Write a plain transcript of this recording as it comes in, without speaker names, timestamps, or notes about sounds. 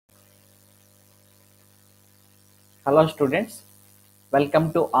Hello students, welcome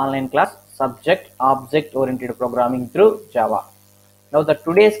to online class subject object oriented programming through Java. Now the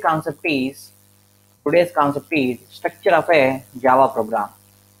today's concept is structure of a Java program.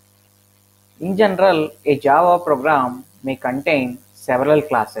 In general, a Java program may contain several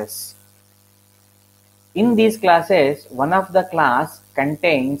classes. In these classes, one of the class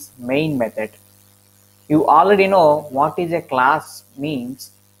contains main method. You already know what is a class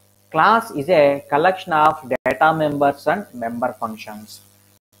means. Class is a collection of data members and member functions.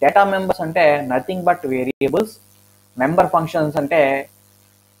 Data members ante nothing but variables, member functions ante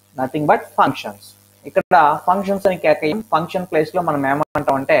nothing but functions. ఇక్కడ functions అని కేకేయం function place లో మనం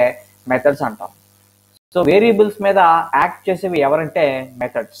ఏమంటాం అంటే methods అంటాం. So variables మీద act చేసేవి ఎవరంటే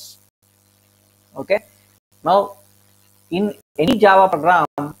methods. Okay, now in any Java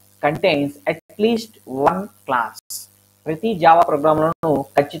programme contains at least one class. ప్రతి జావా ప్రోగ్రామ్లోనూ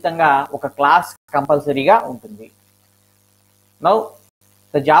ఖచ్చితంగా ఒక క్లాస్ కంపల్సరీగా ఉంటుంది. Now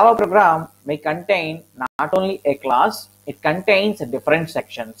the Java programme May contain not only A class, it contains different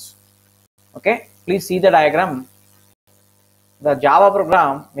sections. Okay, please see the diagram. The Java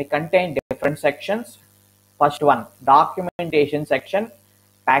program may contain different sections. First one, documentation section,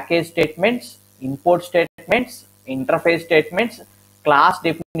 package statements, import statements, interface statements, class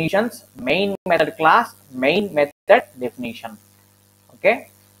definitions, main method class, main method definition. Okay,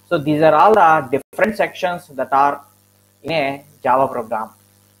 so these are all the different sections that are in a Java program.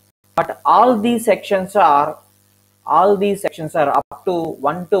 But all these sections are up to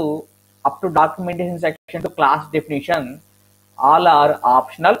documentation section to class definition, all are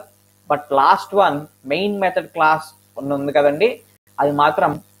optional. But last one, main method class undi kadandi, adi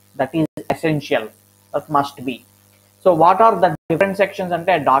matram that is essential, that must be. So what are the different sections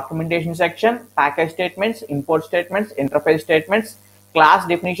ante documentation section, package statements, import statements, interface statements, class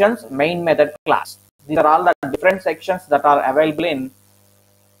definitions, main method class. These are all the different sections that are available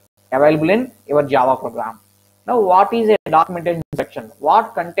in your Java program. Now what is a documentation section? What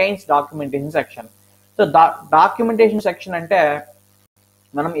contains documentation section? So documentation section అంటే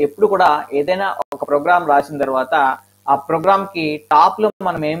మనం ఎప్పుడు కూడా ఏదైనా ఒక programme రాసిన తర్వాత ఆ programme కి టాప్ లో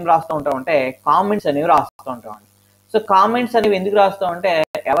మనం ఏం రాస్తూ ఉంటాం అంటే కామెంట్స్ అనేవి రాస్తూ ఉంటాం. సో కామెంట్స్ అనేవి ఎందుకు రాస్తూ ఉంటే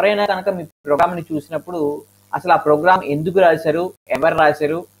ఎవరైనా కనుక మీ ప్రోగ్రామ్ ని చూసినప్పుడు అసలు ఆ ప్రోగ్రామ్ ఎందుకు రాశారు, ఎవరు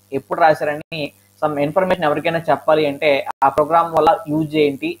రాశారు, ఎప్పుడు రాశారని సమ్ ఇన్ఫర్మేషన్ ఎవరికైనా చెప్పాలి అంటే ఆ ప్రోగ్రామ్ వల్ల యూజ్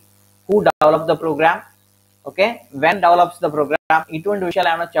ఏంటి, who develop the programme, okay, when develops the programme, ఇటువంటి విషయాలు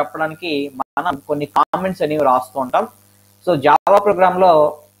ఏమైనా చెప్పడానికి మనం కొన్ని కామెంట్స్ అనేవి రాస్తూ ఉంటాం. సో జావా ప్రోగ్రామ్ లో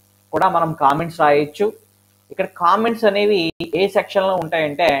కూడా మనం కామెంట్స్ రాయొచ్చు. ఇక్కడ కామెంట్స్ అనేవి ఏ సెక్షన్ లో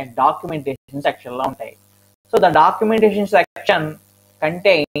ఉంటాయంటే డాక్యుమెంటేషన్ సెక్షన్ లో ఉంటాయి. So the documentation section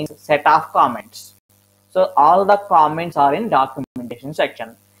contains set of comments. So all the comments are in documentation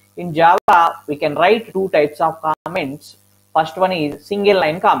section. In Java we can write two types of comments. First one is single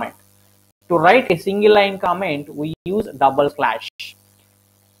line comment. To write a single line comment, we use double slash.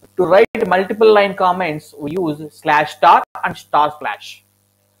 To write multiple line comments, we use slash star and star slash.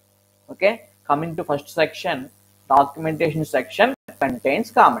 Okay, coming to first section, documentation section contains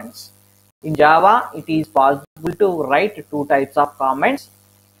comments. In Java, it is possible to write two types of comments.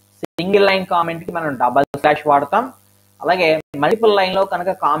 Single line comment ki manam double slash వాడతాం. అలాగే multiple line లో కనుక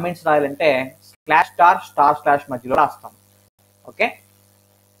comments రాయాలంటే slash star star slash మధ్యలో రాస్తాం. Okay,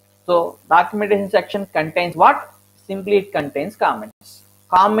 so documentation section contains what? Simply it contains comments.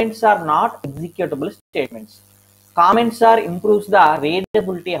 Comments are not executable statements. Comments are improves the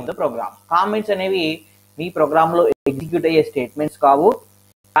readability of the program. Comments అనేవి మీ programme లో execute అయ్యే statements కావు,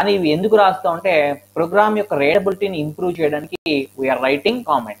 కానీ ఇవి ఎందుకు రాస్తా ఉంటే ప్రోగ్రామ్ యొక్క రీడబిలిటీని ఇంప్రూవ్ చేయడానికి వీఆర్ రైటింగ్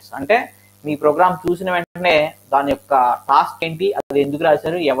కామెంట్స్. అంటే మీ ప్రోగ్రామ్ చూసిన వెంటనే దాని యొక్క టాస్క్ ఏంటి, అది ఎందుకు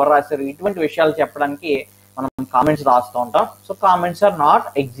రాశారు, ఎవరు రాశారు, ఇటువంటి విషయాలు చెప్పడానికి మనం కామెంట్స్ రాస్తూ ఉంటాం. So comments are not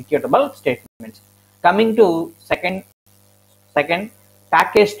executable statements. Coming to second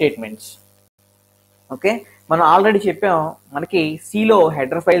package statements. Okay, మనం ఆల్రెడీ చెప్పాం మనకి సిలో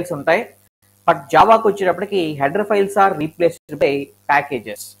హెడర్ ఫైల్స్ ఉంటాయి, బట్ జావాకి వచ్చేటప్పటికి header files are replaced by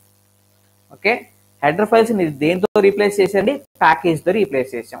packages. Okay, header files దేంతో రీప్లేస్ చేసేయండి, ప్యాకేజ్ తో రీప్లేస్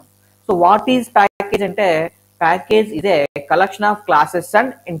చేసాం. సో వాట్ ఈజ్ ప్యాకేజ్ అంటే package is a collection of classes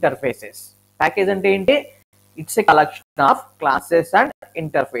and interfaces. Package అంటే ఏంటి? It's a collection of classes and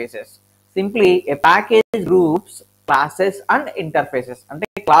interfaces. Simply a package groups classes and interfaces. అంటే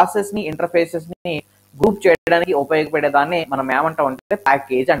classes ని interfaces ని group చేయడానికి ఉపయోగపడేదాన్ని మనం ఏమంటాం అంటే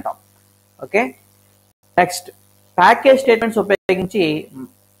ప్యాకేజ్ అంటాం. ఓకే, నెక్స్ట్ ప్యాకేజ్ స్టేట్మెంట్స్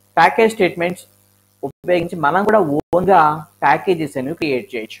ఉపయోగించి మనం కూడా ఓన్ గా ప్యాకేజెస్ అనేవి క్రియేట్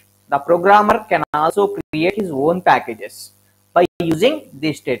చేయొచ్చు. The programmer can also create his own packages by using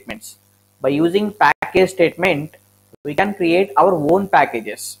these statements. By using package statement, we can create our own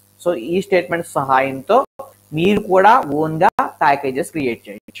packages. So ఈ statement సహాయంతో మీరు కూడా ఓన్గా ప్యాకేజెస్ క్రియేట్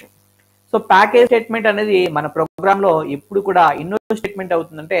చేయొచ్చు. సో ప్యాకేజ్ స్టేట్మెంట్ అనేది మన ప్రోగ్రామ్ లో ఎప్పుడు కూడా ఎన్నో స్టేట్మెంట్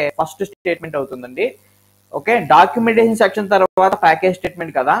అవుతుందంటే ఫస్ట్ స్టేట్మెంట్ అవుతుందండి. ఓకే, డాక్యుమెంటేషన్ సెక్షన్ తర్వాత ప్యాకేజ్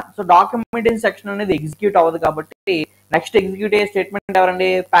స్టేట్మెంట్ కదా. సో డాక్యుమెంటేషన్ సెక్షన్ అనేది ఎగ్జిక్యూట్ అవ్వదు కాబట్టి నెక్స్ట్ ఎగ్జిక్యూట్ అయ్యే స్టేట్మెంట్ ఎవరండి?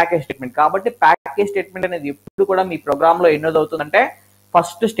 Package statement. కాబట్టి ప్యాకేజ్ స్టేట్మెంట్ అనేది ఎప్పుడు కూడా మీ ప్రోగ్రామ్ లో ఎన్నోది అవుతుందంటే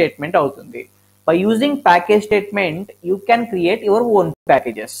ఫస్ట్ స్టేట్మెంట్ అవుతుంది. By using package statement you can create your own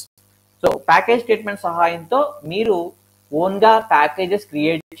packages. So package statement సహాయంతో మీరు ఓన్ గా ప్యాకేజెస్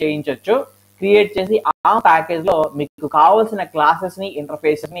క్రియేట్ చేయించవచ్చు. క్రియేట్ చేసి ఆ ప్యాకేజ్ లో మీకు కావాల్సిన క్లాసెస్ ని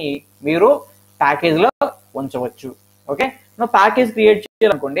ఇంటర్ఫేసెస్ ని మీరు ప్యాకేజ్ లో ఉంచవచ్చు. ఓకే, నువ్వు ప్యాకేజ్ క్రియేట్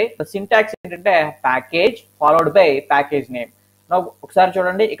చేయాలనుకోండి, సింటాక్స్ ఏంటంటే package followed by package name. ఒకసారి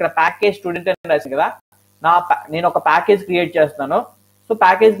చూడండి, ఇక్కడ ప్యాకేజ్ స్టూడెంట్ అని రాసింది కదా. నేను ఒక ప్యాకేజ్ క్రియేట్ చేస్తున్నాను. సో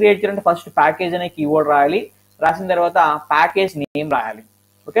ప్యాకేజ్ క్రియేట్ చేయాలంటే ఫస్ట్ ప్యాకేజ్ అనే కీవర్డ్ రాయాలి. రాసిన తర్వాత ప్యాకేజ్ నేమ్ రాయాలి.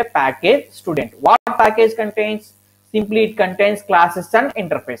 Okay, package student. What package contains? Simply it contains classes and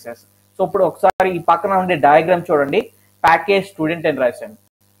interfaces. So ఇప్పుడు ఒకసారి ఈ పక్కన ఉండే డయాగ్రామ్ చూడండి, ప్యాకేజ్ స్టూడెంట్ అని రాశాను.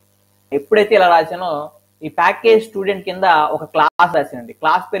 ఎప్పుడైతే ఇలా రాశానో ఈ ప్యాకేజ్ స్టూడెంట్ కింద ఒక క్లాస్ రాశానండి.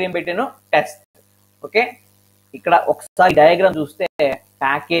 క్లాస్ పేరు ఏం పెట్టాను? టెస్ట్. ఓకే, ఇక్కడ ఒకసారి డయాగ్రామ్ చూస్తే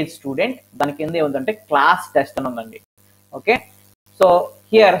ప్యాకేజ్ స్టూడెంట్, దాని కింద ఏముందంటే క్లాస్ టెస్ట్ అని ఉందండి. Okay, so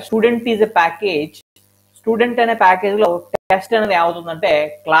here student is a package. Student అనే ప్యాకేజ్ లో టెస్ట్ అనేది ఏమవుతుందంటే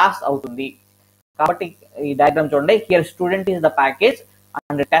క్లాస్ అవుతుంది. కాబట్టి ఈ డయాగ్రామ్ చూడండి, here student is the package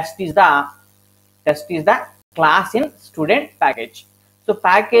and test is the class in student package. So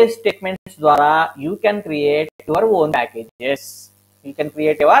package statements ద్వారా you can create your own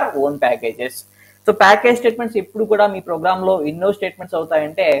packages. So package statements ఎప్పుడు కూడా మీ ప్రోగ్రామ్ లో ఎన్నో స్టేట్మెంట్స్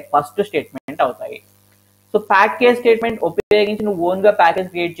అవుతాయంటే ఫస్ట్ స్టేట్మెంట్ అవుతాయి. సో ప్యాకేజ్ స్టేట్మెంట్ ఉపయోగించి నువ్వు own గా package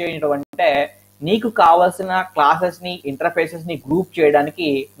create చేయడం అంటే నీకు కావాల్సిన క్లాసెస్ ని ఇంటర్ఫేసెస్ ని గ్రూప్ చేయడానికి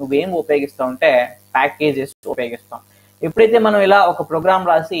నువ్వేం ఉపయోగిస్తావు అంటే ప్యాకేజెస్ ఉపయోగిస్తాం. ఎప్పుడైతే మనం ఇలా ఒక ప్రోగ్రామ్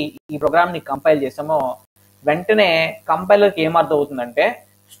రాసి ఈ ప్రోగ్రామ్ ని కంపైల్ చేసామో వెంటనే కంపైలర్కి ఏం అర్థం అవుతుందంటే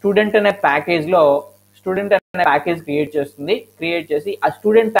స్టూడెంట్ అనే ప్యాకేజ్ క్రియేట్ చేస్తుంది. క్రియేట్ చేసి ఆ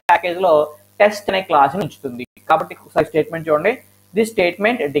స్టూడెంట్ ప్యాకేజ్ లో టెస్ట్ అనే క్లాస్ ని ఉంచుతుంది. కాబట్టి ఒకసారి స్టేట్మెంట్ చూడండి, this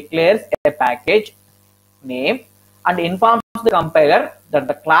statement declares a package name and informs the compiler that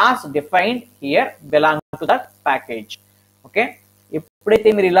the class defined here belongs to that package. Okay, ఎప్పుడైతే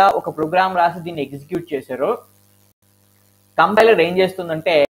మీరు ఇలా ఒక ప్రోగ్రామ్ రాసి దీన్ని ఎగ్జిక్యూట్ చేశారో కంపైలర్ ఏం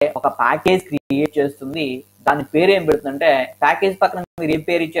చేస్తుందంటే ఒక ప్యాకేజ్ క్రియేట్ చేస్తుంది. దాని పేరు ఏం పెడుతుందంటే ప్యాకేజ్ పక్కన మీరు ఏం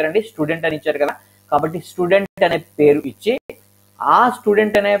పేరు ఇచ్చారండి? స్టూడెంట్ అని ఇచ్చారు కదా. కాబట్టి స్టూడెంట్ అనే పేరు ఇచ్చి ఆ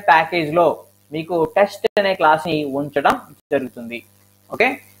స్టూడెంట్ అనే ప్యాకేజ్ లో మీకు టెస్ట్ అనే క్లాస్ ని ఉంచడం జరుగుతుంది. Okay,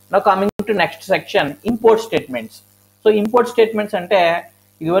 now coming to next section, import statements. So import statements అంటే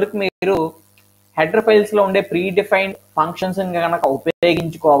ఇదివరకు మీరు హెడర్ ఫైల్స్ లో ఉండే ప్రీ డిఫైన్డ్ ఫంక్షన్స్ కనుక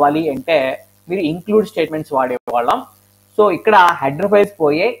ఉపయోగించుకోవాలి అంటే మీరు ఇంక్లూడ్ స్టేట్మెంట్స్ వాడేవాళ్ళం. సో ఇక్కడ హెడర్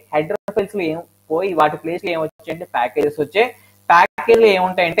ఫైల్స్ లో ఏం పోయి వాటి ప్లేస్ లో ఏం వచ్చాయంటే ప్యాకేజెస్ వచ్చాయి. ప్యాకేజ్ లో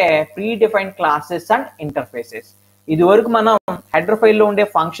ఏముంటాయంటే pre defined classes and interfaces. ఇది వరకు మనం హెడర్ ఫైల్ లో ఉండే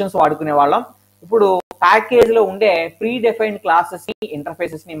ఫంక్షన్స్ వాడుకునే వాళ్ళం. ఇప్పుడు ప్యాకేజ్ లో ఉండే ప్రీ డిఫైన్డ్ క్లాసెస్ ని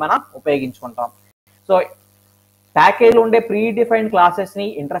ఇంటర్ఫేసెస్ ని మనం ఉపయోగించుకుంటాం. సో ప్యాకేజ్ లో ఉండే ప్రీ డిఫైన్డ్ క్లాసెస్ ని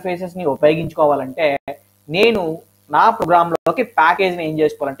ఇంటర్ఫేసెస్ ని ఉపయోగించుకోవాలంటే నేను నా ప్రోగ్రామ్ లోకి ప్యాకేజ్ ని ఏం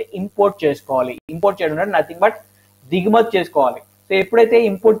చేసుకోవాలంటే ఇంపోర్ట్ చేసుకోవాలి. ఇంపోర్ట్ చేయడం అంటే నథింగ్ బట్ దిగుమతి చేసుకోవాలి. సో ఎప్పుడైతే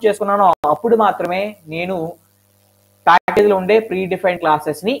ఇంపోర్ట్ చేసుకున్నానో అప్పుడు మాత్రమే నేను ప్యాకేజ్ లో ఉండే ప్రీ డిఫైన్డ్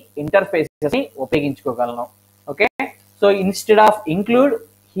క్లాసెస్ ని ఇంటర్ఫేసెస్ ని ఉపయోగించుకోగలను. Okay, so instead of include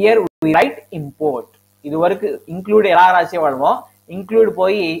here we right import. ఇది వరకు ఇంక్లూడ్ ఎలా రాసేవాళ్ళమో ఇంక్లూడ్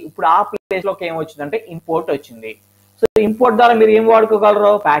పోయి ఇప్పుడు ఆ ప్లేస్ లోకి ఏం వచ్చిందంటే ఇంపోర్ట్ వచ్చింది. సో ఇంపోర్ట్ ద్వారా మీరు ఏం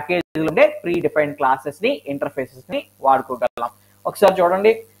వాడుకోగలరు? ప్యాకేజ్ లో ఉండే ప్రీ డిఫైన్డ్ క్లాసెస్ ని ఇంటర్ఫేసెస్ ని వాడుకోగలం. ఒకసారి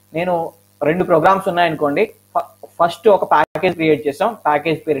చూడండి, నేను 2 ప్రోగ్రామ్స్ ఉన్నాయనుకోండి. ఫస్ట్ ఒక ప్యాకేజ్ క్రియేట్ చేసాం.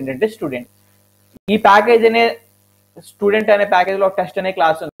 ప్యాకేజ్ పేరు ఏంటంటే స్టూడెంట్. ఈ ప్యాకేజ్ అనే స్టూడెంట్ అనే ప్యాకేజ్ లో టెస్ట్ అనే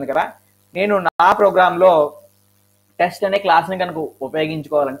క్లాస్ ఉంది కదా. నేను నా ప్రోగ్రామ్ లో టెస్ట్ అనే క్లాస్ ని కనుక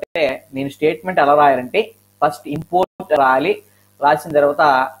ఉపయోగించుకోవాలంటే నేను స్టేట్మెంట్ ఎలా రాయాలంటే ఫస్ట్ ఇంపోర్ట్ రాయాలి. రాసిన తర్వాత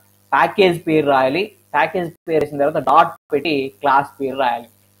ప్యాకేజ్ పేరు రాయాలి. ప్యాకేజ్ పేరు వేసిన తర్వాత డాట్ పెట్టి క్లాస్ పేరు రాయాలి.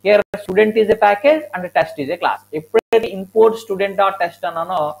 Here student is a package and test is a class. ఎప్పుడైతే ఇంపోర్ట్ స్టూడెంట్ డాట్ టెస్ట్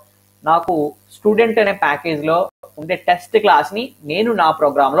అన్నానో నాకు స్టూడెంట్ అనే ప్యాకేజ్ లో ఉండే టెస్ట్ క్లాస్ ని నేను నా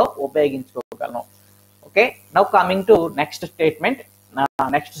ప్రోగ్రామ్ లో ఉపయోగించుకోగలను. Okay, now coming to next statement,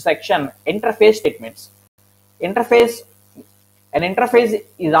 next section, interface statements. an interface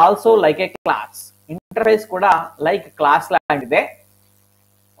is also like a class. Interface కూడా లైక్ క్లాస్ లాంటిదే.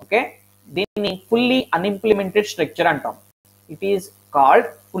 ఓకే, దీన్ని ఫుల్లీ అన్ఇంప్లిమెంటెడ్ స్ట్రక్చర్ అంటాం. It is called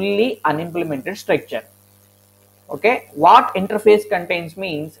fully unimplemented structure. Okay, what interface contains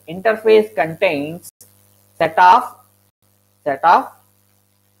means interface contains set of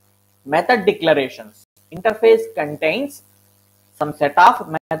method declarations. Interface contains some set of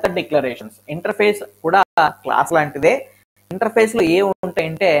method declarations. Interface కూడా class లాంటిదే. Interface లో ఏమి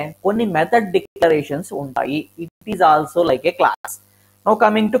ఉంటాయంటే కొన్ని method declarations ఉంటాయి. It is also like A class. Now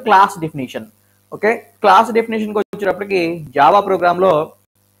coming to class definition. Okay, class definition కి వచ్చేటప్పటికి Java programme లో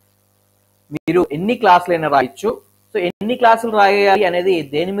మీరు ఎన్ని క్లాసులైనా రాయొచ్చు. సో ఎన్ని క్లాసులు రాయాలి అనేది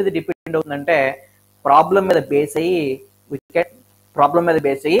దేని మీద డిపెండ్ అవుతుందంటే ప్రాబ్లం మీద బేస్ అయ్యి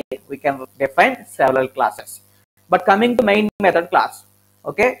we can define several classes. But coming to main method class,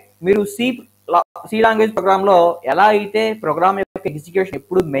 okay, మీరు సి లాంగ్వేజ్ ప్రోగ్రామ్ లో ఎలా అయితే ప్రోగ్రామ్ యొక్క ఎగ్జిక్యూషన్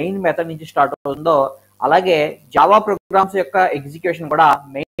ఎప్పుడు మెయిన్ మెథడ్ నుంచి స్టార్ట్ అవుతుందో అలాగే జావా ప్రోగ్రామ్స్ యొక్క ఎగ్జిక్యూషన్ కూడా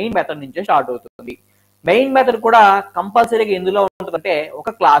మెయిన్ మెథడ్ నుంచే స్టార్ట్ అవుతుంది. మెయిన్ మెథడ్ కూడా కంపల్సరీగా ఎందులో ఉంటుందంటే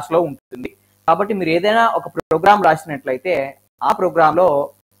ఒక క్లాస్ లో ఉంటుంది. కాబట్టి మీరు ఏదైనా ఒక ప్రోగ్రామ్ రాసినట్లయితే ఆ ప్రోగ్రామ్ లో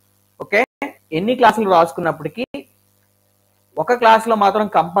ఓకే ఎన్ని క్లాసులు రాసుకున్నప్పటికీ ఒక క్లాస్ లో మాత్రం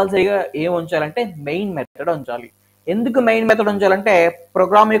కంపల్సరీగా ఏం ఉంచాలంటే మెయిన్ మెథడ్ ఉంచాలి. ఎందుకు మెయిన్ మెథడ్ ఉంచాలంటే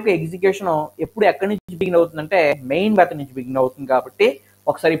ప్రోగ్రామ్ యొక్క ఎగ్జిక్యూషన్ ఎప్పుడు ఎక్కడి నుంచి బిగిన్ అవుతుందంటే మెయిన్ మెథడ్ నుంచి బిగిన్ అవుతుంది. కాబట్టి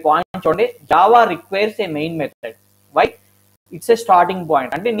ఒకసారి పాయింట్ చూడండి, Java requires a main method. Why? It's a starting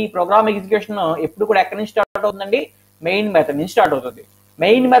point. అంటే నీ ప్రోగ్రామ్ ఎగ్జిక్యూషన్ ఎప్పుడు కూడా ఎక్కడి నుంచి స్టార్ట్ అవుతుందండి? మెయిన్ మెథడ్ నుంచి స్టార్ట్ అవుతుంది.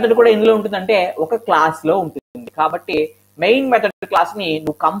 మెయిన్ మెథడ్ కూడా ఎందులో ఉంటుందంటే ఒక క్లాస్ లో ఉంటుంది. కాబట్టి మెయిన్ మెథడ్ క్లాస్ ని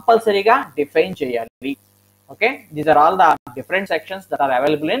నువ్వు కంపల్సరీగా డిఫైన్ చేయాలి. Okay, these are all the different sections that are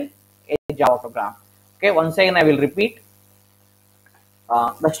available in a Java program. Okay, once again I will repeat.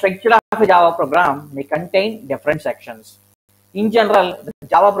 The structure of a Java program may contain different sections. In general, the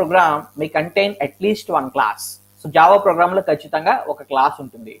Java program may contain at least one class. So Java program lo kachitanga oka class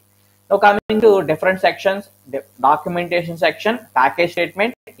untundi. Now coming to different sections, documentation section, package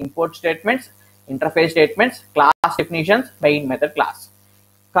statement, import statements, interface statements, class definitions, main method class.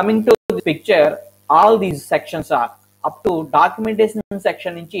 Coming to the picture, all these sections are up to documentation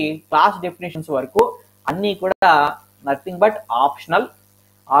section నుంచి class definitions వరకు అన్నీ కూడా nothing but optional.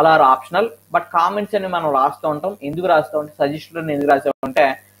 All are optional. But comments అని మనం రాస్తూ ఉంటాం. ఎందుకు రాస్తూ ఉంటాం? సజెషన్ ఎందుకు రాస్తూ ఉంటే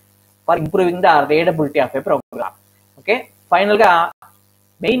for improving the readability of A programme. Okay, final గా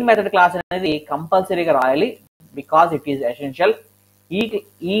మెయిన్ మెథడ్ క్లాస్ అనేది కంపల్సరీగా రాయాలి బికాస్ ఇట్ ఈస్ ఎసెన్షియల్.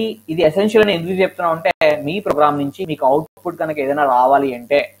 ఇది ఎసెన్షియల్ అని ఎందుకు చెప్తున్నాం అంటే మీ ప్రోగ్రామ్ నుంచి మీకు అవుట్పుట్ కనుక ఏదైనా రావాలి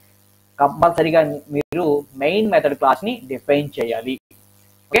అంటే కంపల్సరీగా మీరు మెయిన్ మెథడ్ క్లాస్ ని డిఫైన్ చేయాలి.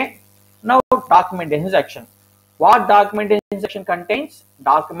 Okay, now documentation section. What documentation section contains?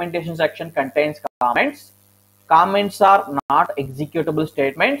 Documentation section contains comments. Comments are not executable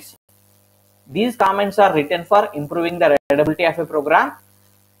statements. These comments are written for improving the readability of a program.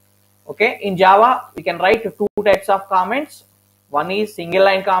 Okay, in Java we can write two types of comments. One is single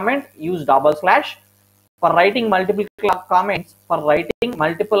line comment, use double slash. For writing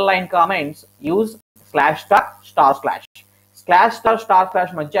multiple line comments, use slash star slash. Slash star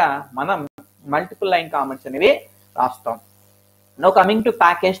slash మధ్య మనం multiple line comments అనేవి రాస్తాం. Now coming to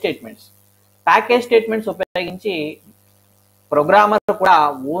package statements. Package statements ఉపయోగించి programmer కూడా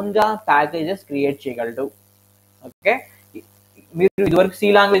own గా packages create చేయగలడు. Okay, మీరు ఇదివరకు సి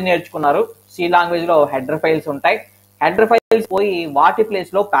లాంగ్వేజ్ నేర్చుకున్నారు. సి లాంగ్వేజ్ లో హెడర్ ఫైల్స్ ఉంటాయి. హెడర్ ఫైల్స్ పోయి వాటి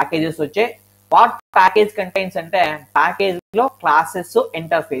ప్లేస్ లో ప్యాకేజెస్ వచ్చాయి. వాట్ ప్యాకేజ్ కంటైన్స్ అంటే ప్యాకేజ్ లో క్లాసెస్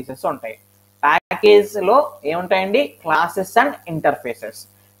ఇంటర్ఫేసెస్ ఉంటాయి. ప్యాకేజ్ లో ఏముంటాయండి? Classes and interfaces.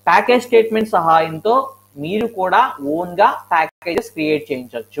 Package statement సహాయంతో మీరు కూడా ఓన్ గా ప్యాకేజెస్ క్రియేట్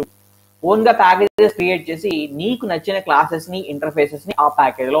చేయించవచ్చు. ఓన్ గా ప్యాకేజెస్ క్రియేట్ చేసి నీకు నచ్చిన క్లాసెస్ ని ఇంటర్ఫేసెస్ ని ఆ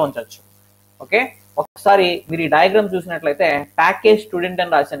ప్యాకేజ్ లో ఉంచవచ్చు. ఓకే, ఒకసారి మీరు ఈ డయాగ్రామ్ చూసినట్లయితే ప్యాకేజ్ స్టూడెంట్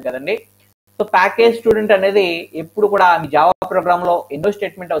అని రాశాను కదండి. సో ప్యాకేజ్ స్టూడెంట్ అనేది ఎప్పుడు కూడా మీ జావా ప్రోగ్రామ్ లో ఎన్నో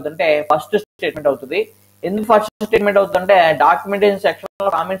స్టేట్మెంట్ అవుతుందంటే ఫస్ట్ స్టేట్మెంట్ అవుతుంది. ఎందుకు ఫస్ట్ స్టేట్మెంట్ అవుతుందంటే డాక్యుమెంటేషన్ సెక్షన్ లో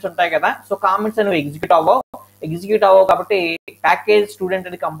కామెంట్స్ ఉంటాయి కదా. సో కామెంట్స్ అనేవి ఎగ్జిక్యూట్ అవ్వవు కాబట్టి ప్యాకేజ్ స్టూడెంట్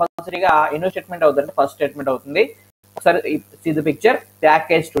అనేది కంపల్సరీగా ఎన్నో స్టేట్మెంట్ అవుతుందంటే ఫస్ట్ స్టేట్మెంట్ అవుతుంది. ఒకసారి see the picture.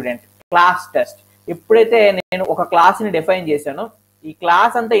 Package student class test. ఎప్పుడైతే నేను ఒక క్లాస్ ని డిఫైన్ చేశానో ఈ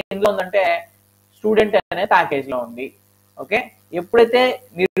క్లాస్ అంతా ఎందులో ఉందంటే స్టూడెంట్ అనే ప్యాకేజ్ లో ఉంది. ఓకే, ఎప్పుడైతే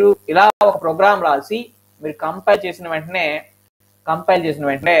మీరు ఇలా ఒక ప్రోగ్రామ్ రాసి మీరు కంపైల్ చేసిన వెంటనే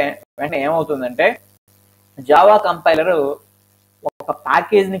ఏమవుతుందంటే జావా కంపైలర్ ఒక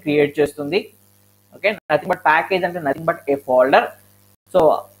ప్యాకేజ్ ని క్రియేట్ చేస్తుంది. ఓకే, నథింగ్ బట్ ప్యాకేజ్ అంటే nothing but A folder. So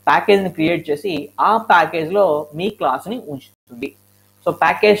package ని క్రియేట్ చేసి ఆ ప్యాకేజ్ లో మీ క్లాస్ ని ఉంచుతుంది. సో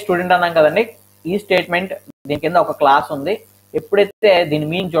ప్యాకేజ్ స్టూడెంట్ అన్నాం కదండి. ఈ స్టేట్మెంట్ దీని కింద ఒక క్లాస్ ఉంది. ఎప్పుడైతే దీని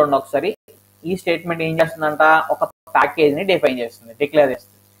మీనింగ్ చూడండి ఒకసారి. ఈ స్టేట్మెంట్ ఏం చేస్తుందంట? ఒక ప్యాకేజ్ ని డిఫైన్ చేస్తుంది, డిక్లేర్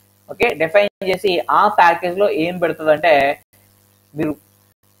చేస్తుంది. ఓకే, డిఫైన్ చేసి ఆ ప్యాకేజ్ లో ఏం పెడుతుంది అంటే మీరు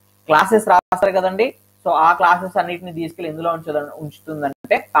క్లాసెస్ రాస్తారు కదండి. సో ఆ క్లాసెస్ అన్నిటిని తీసుకెళ్ళి ఎందులో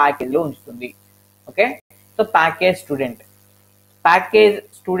ఉంచుతుందంటే ప్యాకేజ్ లో ఉంచుతుంది. ఓకే, సో ప్యాకేజ్ స్టూడెంట్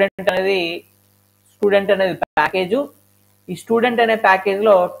అనేది ప్యాకేజ్. ఈ స్టూడెంట్ అనే ప్యాకేజ్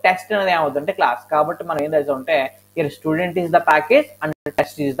లో టెస్ట్ అనేది ఏమవుతుందంటే క్లాస్. కాబట్టి మనం ఏం చేస్తామంటే here student is the package and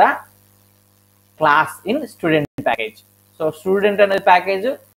test is the class in student package. So student అనేది ప్యాకేజ్,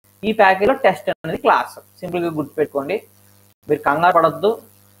 ఈ ప్యాకేజ్ లో టెస్ట్ అనేది క్లాస్. సింపుల్ గా గుర్తుపెట్టుకోండి, మీరు కంగారు పడద్దు.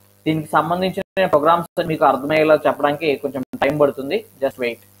 దీనికి సంబంధించిన ప్రోగ్రామ్స్ మీకు అర్థమయ్యేలా చెప్పడానికి కొంచెం టైం పడుతుంది. Just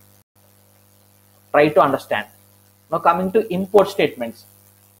wait, try to understand. Now coming to import statements.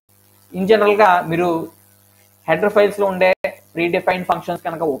 In general గా మీరు హెడర్ ఫైల్స్ లో ఉండే ప్రీ డిఫైన్డ్ ఫంక్షన్స్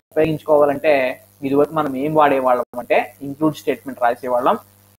కనుక ఉపయోగించుకోవాలంటే ఇదివరకు మనం ఏం వాడేవాళ్ళం అంటే ఇంక్లూడ్ స్టేట్మెంట్ రాసేవాళ్ళం.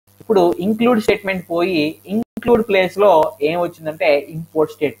 ఇప్పుడు ఇంక్లూడ్ స్టేట్మెంట్ పోయి ఇంక్లూడ్ ప్లేస్ లో ఏం వచ్చిందంటే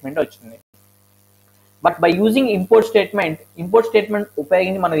ఇంపోర్ట్ స్టేట్మెంట్ వచ్చింది. But by using import statement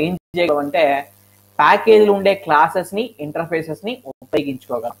ఉపయోగించి మనం ఏం చేయగలమంటే ప్యాకేజ్లో ఉండే క్లాసెస్ ని ఇంటర్ఫేసెస్ ని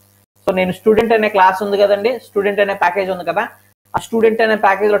ఉపయోగించుకోగలం. సో నేను స్టూడెంట్ అనే క్లాస్ ఉంది కదండి, స్టూడెంట్ అనే ప్యాకేజ్ ఉంది కదా, ఆ స్టూడెంట్ అనే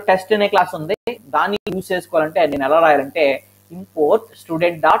ప్యాకేజ్ లో టెస్ట్ అనే క్లాస్ ఉంది. దాన్ని యూజ్ చేసుకోవాలంటే నేను ఎలా రాయాలంటే ఇంపోర్ట్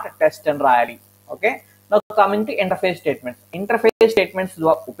స్టూడెంట్ డాట్ టెస్ట్ అని రాయాలి. Okay, now coming to interface statements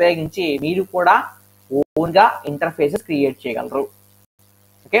ఉపయోగించి మీరు కూడా ఓన్ గా ఇంటర్ఫేసెస్ క్రియేట్ చేయగలరు.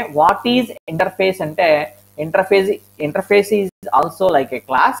 ఓకే, వాట్ ఈజ్ ఇంటర్ఫేస్ అంటే interface is also like A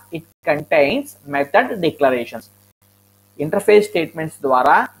class. It contains method declarations. Interface statements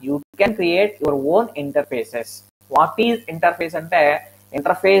ద్వారా you can create your own interfaces. What is interface అంటే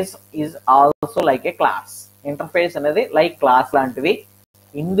interface is also like A class. Interface అనేది like class లాంటిది.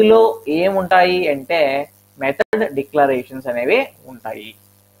 ఇందులో ఏముంటాయి అంటే method declarations అనేవి ఉంటాయి.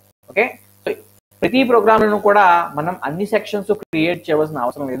 Okay, so ప్రతి ప్రోగ్రామ్లను కూడా మనం అన్ని సెక్షన్స్ క్రియేట్ చేయవలసిన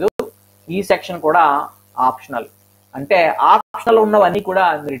అవసరం లేదు. ఈ సెక్షన్ కూడా ఆప్షనల్. అంటే ఆప్షనల్ ఉన్నవన్నీ కూడా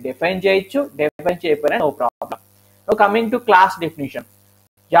మీరు డిఫైన్ చేయొచ్చు, డిఫైన్ చేయకపోయినా no problem. So coming to class definition.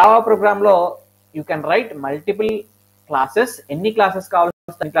 Java programme లో you can write multiple classes. ఎన్ని క్లాసెస్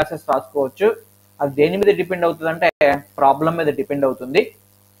కావాల్సి అన్ని క్లాసెస్ రాసుకోవచ్చు. అది దేని మీద డిపెండ్ అవుతుంది అంటే ప్రాబ్లం మీద డిపెండ్ అవుతుంది.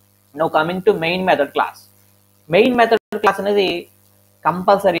 No coming to main method class. Main method class అనేది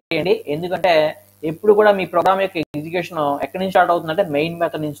కంపల్సరీ అండి. ఎందుకంటే ఎప్పుడు కూడా మీ ప్రోగ్రామ్ యొక్క ఎగ్జిక్యూషన్ ఎక్కడి నుంచి స్టార్ట్ అవుతుందంటే మెయిన్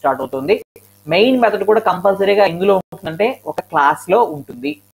మెథడ్ నుంచి స్టార్ట్ అవుతుంది. మెయిన్ మెథడ్ కూడా కంపల్సరీగా ఇందులో ఉంటుందంటే ఒక క్లాస్ లో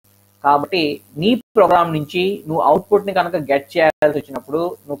ఉంటుంది. కాబట్టి నీ ప్రోగ్రామ్ నుంచి నువ్వు అవుట్పుట్ ని కనుక గెట్ చేయాల్సి వచ్చినప్పుడు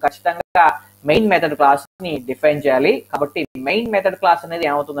నువ్వు ఖచ్చితంగా మెయిన్ మెథడ్ క్లాస్ ని డిఫైన్ చేయాలి. కాబట్టి మెయిన్ మెథడ్ క్లాస్ అనేది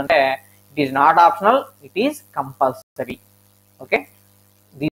ఏమవుతుందంటే it is not optional, it is compulsory. Okay,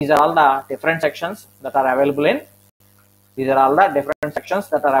 these are all the different sections that are available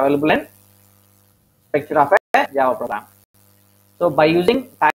in picture of a Java program. So by using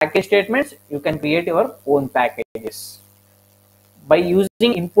package statements, you can create your own packages. By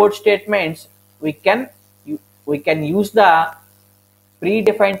using import statements, we can use the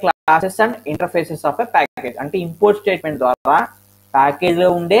predefined classes and interfaces of a package. అంటే import statement ద్వారా package లో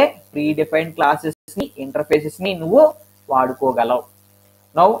ఉండే predefined classes ని interfaces ని నువ్వు వాడుకోగలవు.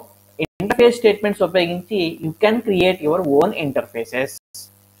 Now interface statements ఉపయోగించి you can create your own interfaces.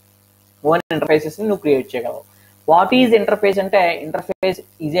 ని నువ్వు క్రియేట్ చేయగలవు. వాట్ ఈజ్ ఇంటర్ఫేస్ అంటే interface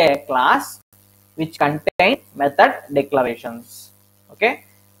is a class which contain method declarations. Okay,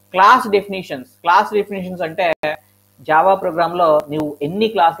 class definitions అంటే జావా ప్రోగ్రామ్ లో నువ్వు ఎన్ని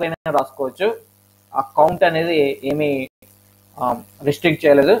క్లాసులైనా రాసుకోవచ్చు. ఆ కౌంట్ అనేది ఏమి రిస్ట్రిక్ట్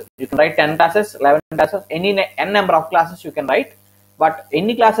చేయలేదు. You can write 10 classes, 11 classes, N number of classes you can write. But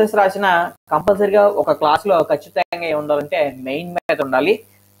ఎన్ని క్లాసెస్ రాసినా కంపల్సరీగా ఒక క్లాస్ లో ఖచ్చితంగా ఏమి ఉండాలంటే మెయిన్ మెథడ్ ఉండాలి.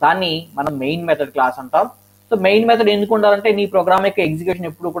 దాన్ని మనం మెయిన్ మెథడ్ క్లాస్ అంటాం. సో మెయిన్ మెథడ్ ఎందుకు ఉండాలంటే నీ ప్రోగ్రామ్ యొక్క ఎగ్జిక్యూషన్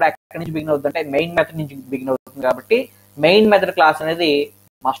ఎప్పుడు కూడా ఎక్కడి నుంచి బిగిన్ అవుతుంది అంటే మెయిన్ మెథడ్ నుంచి బిగిన్ అవుతుంది. కాబట్టి మెయిన్ మెథడ్ క్లాస్ అనేది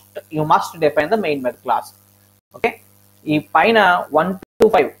you must define the main method class. Okay, ఈ పైన 1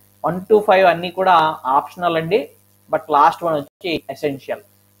 to 5 అన్ని కూడా ఆప్షనల్ అండి. బట్ లాస్ట్ వన్ వచ్చి ఎసెన్షియల్.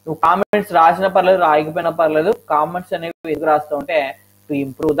 నువ్వు కామెంట్స్ రాసిన పర్లేదు, రాయకపోయినా పర్లేదు. కామెంట్స్ అనేవి ఎందుకు రాస్తూ ఉంటే to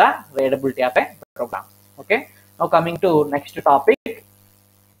improve the readability of A programme. Okay, now coming to next topic.